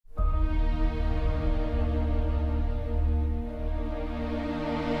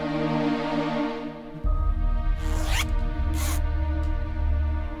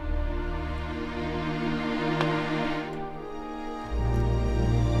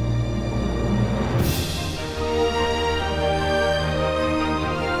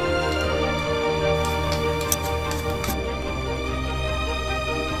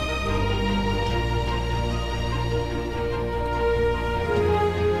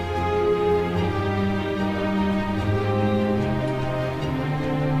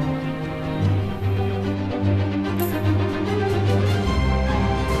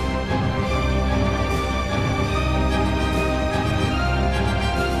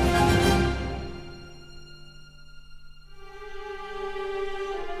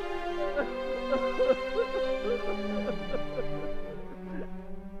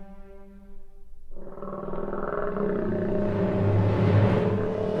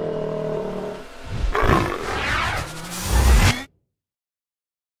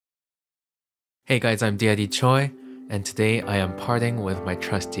Hey guys, I'm D.I.D. CHOI, and today I am parting with my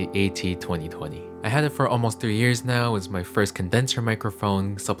trusty AT-2020. I had it for almost 3 years now. It's my first condenser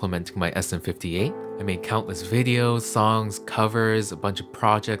microphone supplementing my SM58. I made countless videos, songs, covers, a bunch of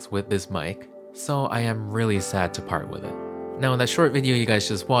projects with this mic, so I am really sad to part with it. Now in that short video you guys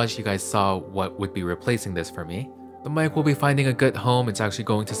just watched, you guys saw what would be replacing this for me. The mic will be finding a good home. It's actually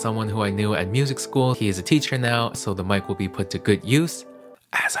going to someone who I knew at music school. He is a teacher now, so the mic will be put to good use,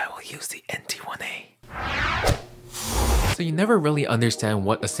 as I will use the NT1-A. So you never really understand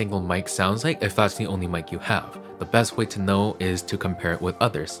what a single mic sounds like if that's the only mic you have. The best way to know is to compare it with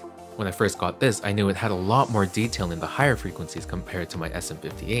others. When I first got this, I knew it had a lot more detail in the higher frequencies compared to my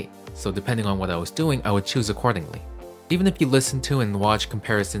SM58. So depending on what I was doing, I would choose accordingly. Even if you listen to and watch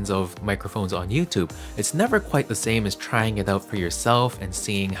comparisons of microphones on YouTube, it's never quite the same as trying it out for yourself and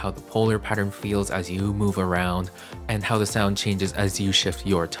seeing how the polar pattern feels as you move around and how the sound changes as you shift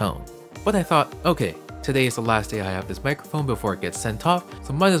your tone. But I thought, okay, today is the last day I have this microphone before it gets sent off,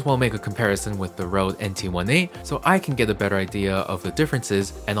 so might as well make a comparison with the RODE NT1-A so I can get a better idea of the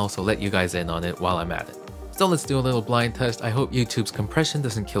differences and also let you guys in on it while I'm at it. So let's do a little blind test. I hope YouTube's compression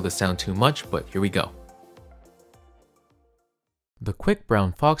doesn't kill the sound too much, but here we go. The quick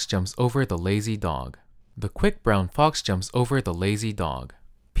brown fox jumps over the lazy dog. The quick brown fox jumps over the lazy dog.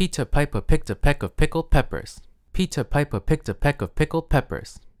 Peter Piper picked a peck of pickled peppers. Peter Piper picked a peck of pickled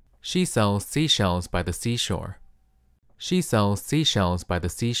peppers. She sells seashells by the seashore. She sells seashells by the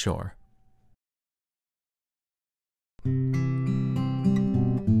seashore.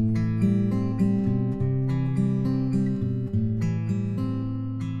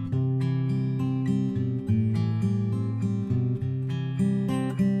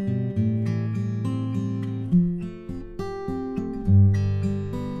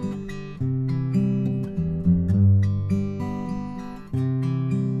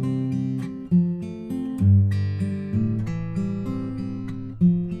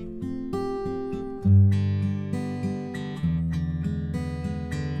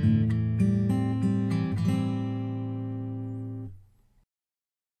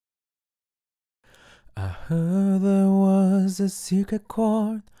 I heard there was a secret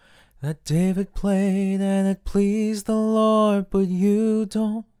chord that David played and it pleased the Lord, but you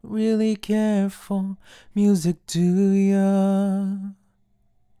don't really care for music, do ya?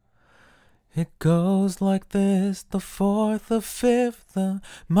 It goes like this: the fourth, the fifth, the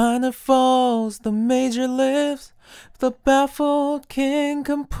minor falls, the major lifts, the baffled king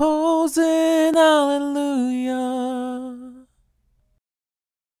composing hallelujah.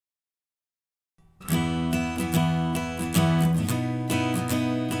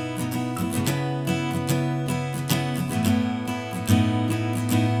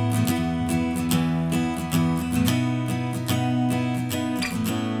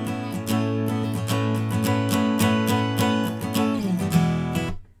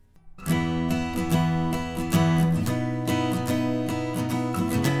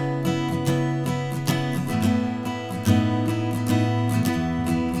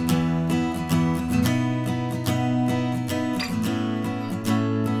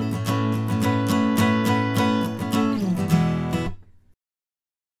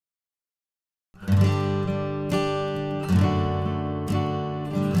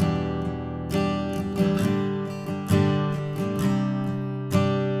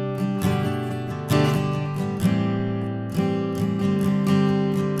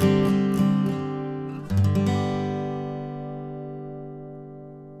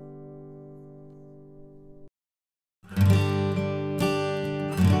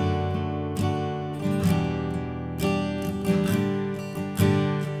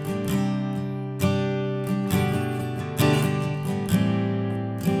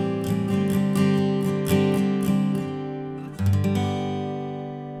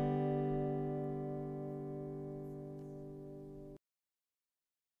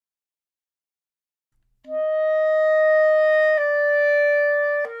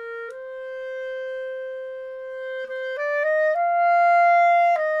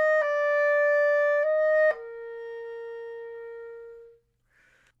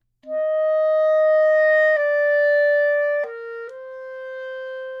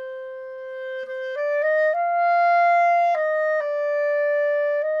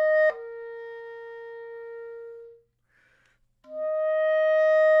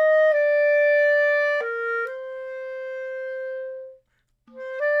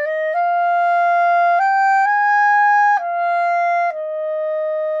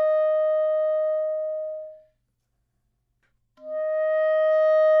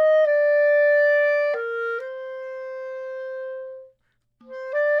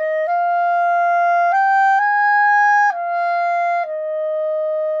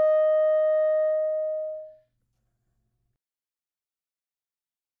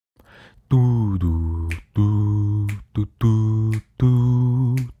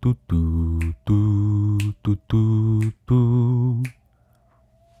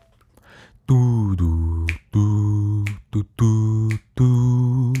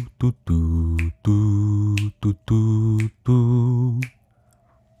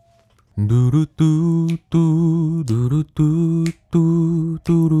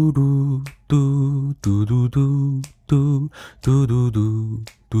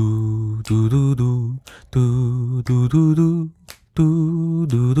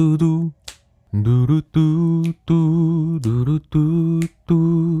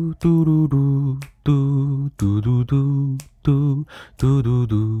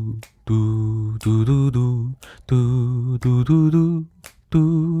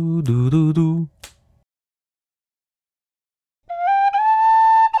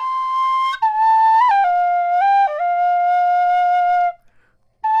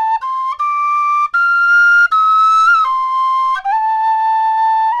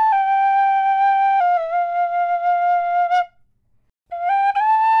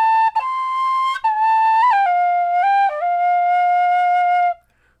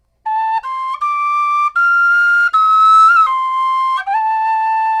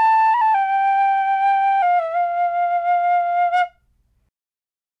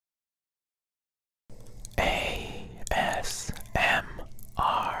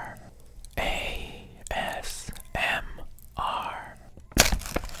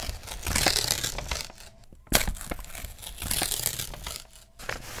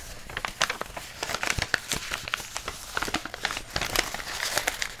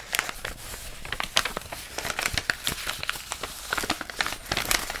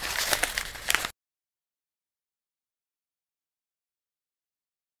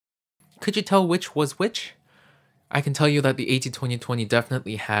 Could you tell which was which? I can tell you that the AT-2020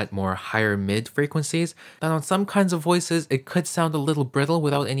 definitely had more higher mid frequencies, that on some kinds of voices it could sound a little brittle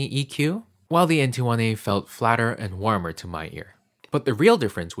without any EQ, while the NT1-A felt flatter and warmer to my ear. But the real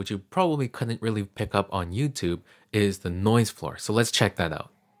difference, which you probably couldn't really pick up on YouTube, is the noise floor, so let's check that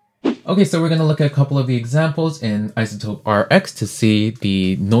out. Okay, so we're going to look at a couple of the examples in iZotope RX to see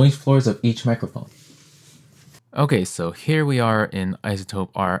the noise floors of each microphone. Okay, so here we are in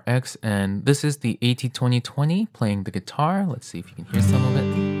iZotope RX, and this is the AT-2020 playing the guitar. Let's see if you can hear some of it.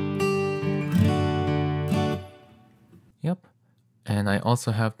 Yep. And I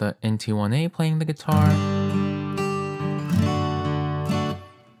also have the NT1-A playing the guitar.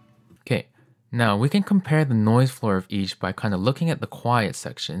 Okay, now we can compare the noise floor of each by kind of looking at the quiet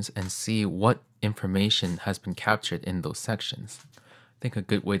sections and see what information has been captured in those sections. I think a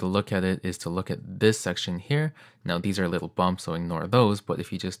good way to look at it is to look at this section here. Now these are little bumps, so ignore those, but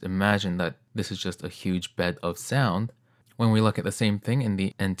if you just imagine that this is just a huge bed of sound, when we look at the same thing in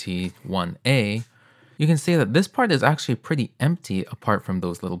the NT1-A, you can see that this part is actually pretty empty apart from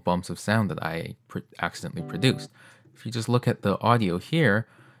those little bumps of sound that I accidentally produced. If you just look at the audio here,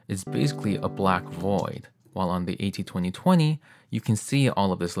 it's basically a black void, while on the AT-2020, you can see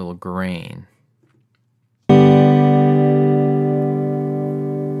all of this little grain.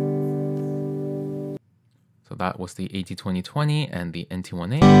 So that was the AT-2020 and the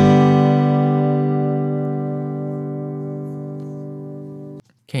NT1-A.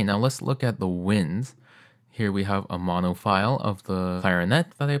 Okay, now let's look at the winds. Here we have a mono file of the clarinet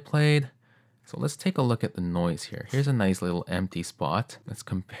that I played. So let's take a look at the noise here. Here's a nice little empty spot. Let's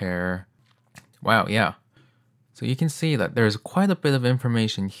compare. Wow, yeah. So you can see that there's quite a bit of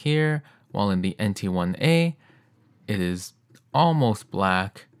information here, while in the NT1-A, it is almost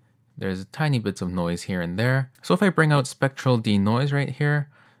black. There's tiny bits of noise here and there. So if I bring out Spectral Denoise right here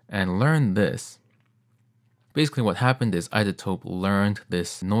and learn this, basically what happened is iZotope learned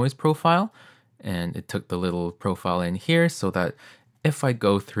this noise profile, and it took the little profile in here so that if I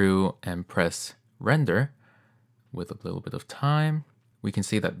go through and press render with a little bit of time, we can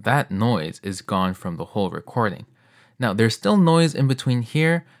see that that noise is gone from the whole recording. Now there's still noise in between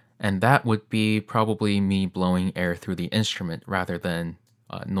here, and that would be probably me blowing air through the instrument rather than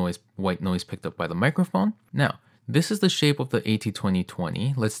white noise picked up by the microphone. Now, this is the shape of the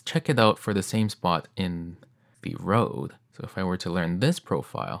AT-2020. Let's check it out for the same spot in the RODE. So if I were to learn this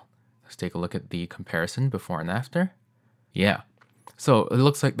profile, let's take a look at the comparison before and after. Yeah, so it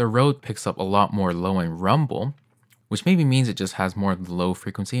looks like the RODE picks up a lot more low and rumble, which maybe means it just has more low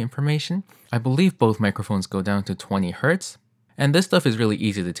frequency information. I believe both microphones go down to 20 Hertz. And this stuff is really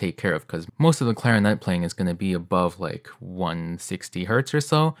easy to take care of because most of the clarinet playing is going to be above like 160 Hertz or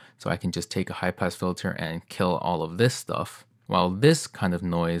so. So I can just take a high pass filter and kill all of this stuff, while this kind of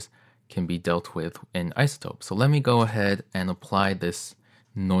noise can be dealt with in iZotope. So let me go ahead and apply this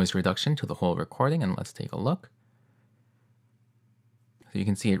noise reduction to the whole recording, and let's take a look. So you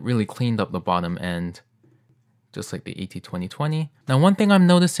can see it really cleaned up the bottom end, just like the AT-2020. Now, one thing I'm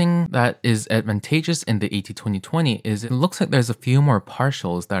noticing that is advantageous in the AT-2020 is it looks like there's a few more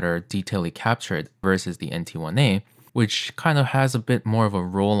partials that are detailedly captured versus the NT1-A, which kind of has a bit more of a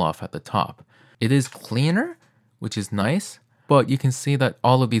roll-off at the top. It is cleaner, which is nice, but you can see that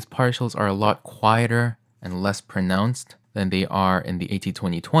all of these partials are a lot quieter and less pronounced than they are in the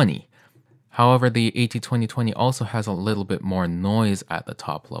AT-2020. However, the AT-2020 also has a little bit more noise at the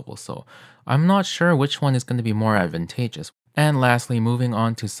top level, so I'm not sure which one is going to be more advantageous. And lastly, moving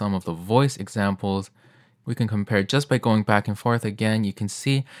on to some of the voice examples, we can compare just by going back and forth again. You can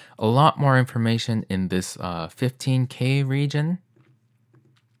see a lot more information in this 15K region.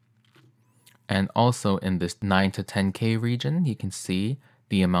 And also in this 9 to 10K region, you can see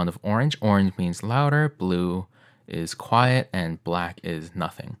the amount of orange. Orange means louder, blue is quiet, and black is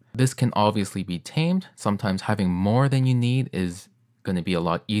nothing. This can obviously be tamed. Sometimes having more than you need is going to be a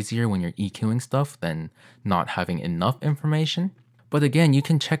lot easier when you're EQing stuff than not having enough information. But again, you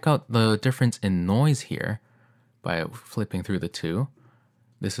can check out the difference in noise here by flipping through the two.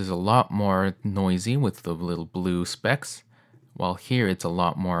 This is a lot more noisy with the little blue specks, while here it's a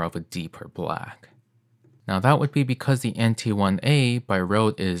lot more of a deeper black. Now that would be because the NT1-A by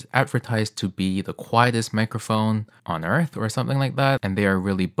Rode is advertised to be the quietest microphone on earth or something like that, and they are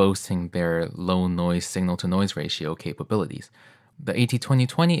really boasting their low noise signal to noise ratio capabilities. The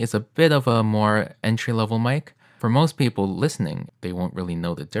AT-2020 is a bit of a more entry-level mic. For most people listening, they won't really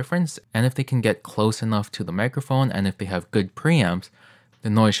know the difference, and if they can get close enough to the microphone and if they have good preamps,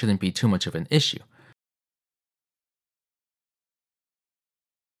 the noise shouldn't be too much of an issue.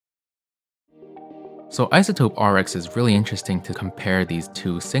 So iZotope RX is really interesting to compare these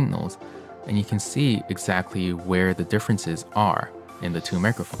two signals, and you can see exactly where the differences are in the two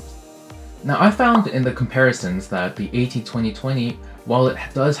microphones. Now I found in the comparisons that the AT-2020, while it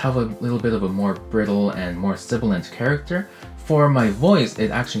does have a little bit of a more brittle and more sibilant character, for my voice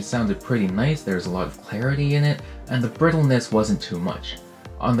it actually sounded pretty nice. There's a lot of clarity in it, and the brittleness wasn't too much.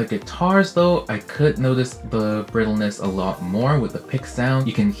 On the guitars though, I could notice the brittleness a lot more with the pick sound.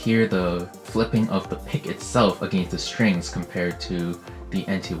 You can hear the flipping of the pick itself against the strings compared to the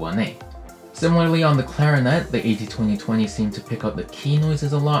NT1-A. Similarly on the clarinet, the AT-2020 seemed to pick up the key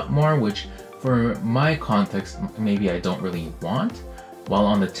noises a lot more, which for my context, maybe I don't really want. While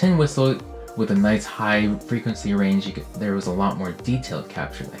on the tin whistle, with a nice high frequency range, there was a lot more detail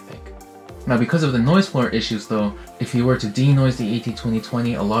captured, I think. Now because of the noise floor issues though, if you were to denoise the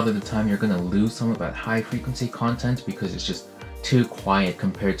AT-2020, a lot of the time you're going to lose some of that high frequency content because it's just too quiet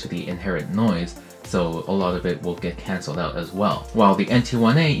compared to the inherent noise, so a lot of it will get cancelled out as well. While the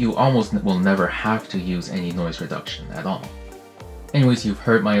NT1-A, you almost will never have to use any noise reduction at all. Anyways, you've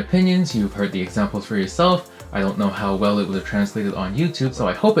heard my opinions, you've heard the examples for yourself. I don't know how well it would have translated on YouTube, so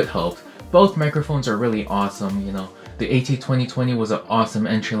I hope it helped. Both microphones are really awesome, you know. The AT-2020 was an awesome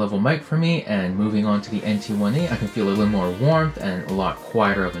entry-level mic for me, and moving on to the NT1-A, I can feel a little more warmth and a lot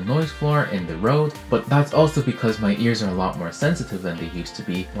quieter of a noise floor in the Rode, but that's also because my ears are a lot more sensitive than they used to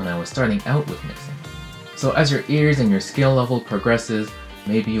be when I was starting out with mixing. So as your ears and your skill level progresses,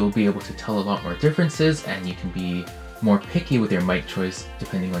 maybe you'll be able to tell a lot more differences and you can be more picky with your mic choice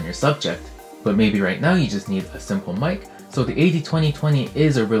depending on your subject. But maybe right now you just need a simple mic. So the AT-2020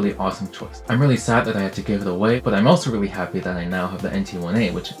 is a really awesome choice. I'm really sad that I had to give it away, but I'm also really happy that I now have the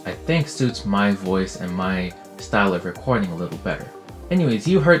NT1-A, which I think suits my voice and my style of recording a little better. Anyways,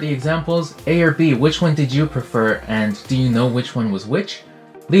 you heard the examples. A or B, which one did you prefer, and do you know which one was which?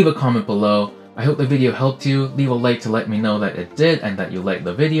 Leave a comment below. I hope the video helped you. Leave a like to let me know that it did and that you liked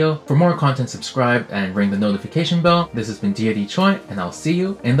the video. For more content, subscribe and ring the notification bell. This has been D.I.D. CHOI, and I'll see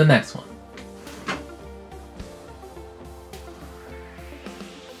you in the next one.